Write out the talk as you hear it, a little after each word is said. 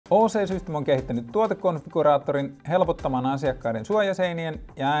OC-System on kehittänyt tuotekonfiguraattorin helpottamaan asiakkaiden suojaseinien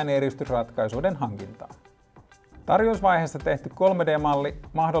ja äänieristysratkaisuiden hankintaa. Tarjousvaiheessa tehty 3D-malli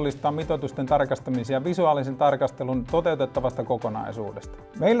mahdollistaa mitoitusten tarkastamisen ja visuaalisen tarkastelun toteutettavasta kokonaisuudesta.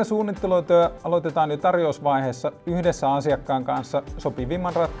 Meillä suunnittelutyö aloitetaan jo tarjousvaiheessa yhdessä asiakkaan kanssa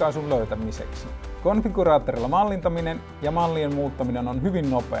sopivimman ratkaisun löytämiseksi. Konfiguraattorilla mallintaminen ja mallien muuttaminen on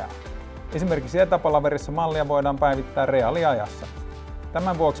hyvin nopeaa. Esimerkiksi etäpalaverissa mallia voidaan päivittää reaaliajassa.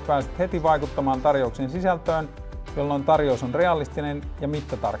 Tämän vuoksi pääset heti vaikuttamaan tarjouksen sisältöön, jolloin tarjous on realistinen ja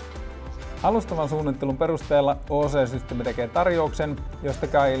mittatarkka. Alustavan suunnittelun perusteella OC-System tekee tarjouksen, josta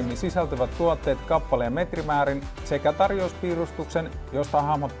käy ilmi sisältyvät tuotteet kappale- ja metrimäärin sekä tarjouspiirustuksen, josta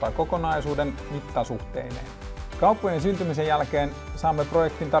hahmottaa kokonaisuuden mittasuhteineen. Kauppojen syntymisen jälkeen saamme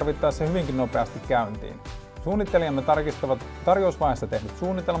projektin tarvittaessa hyvinkin nopeasti käyntiin. Suunnittelijamme tarkistavat tarjousvaiheessa tehdyt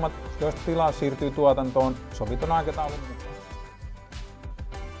suunnitelmat, joista tilaus siirtyy tuotantoon sovitun aikataulun mukaan.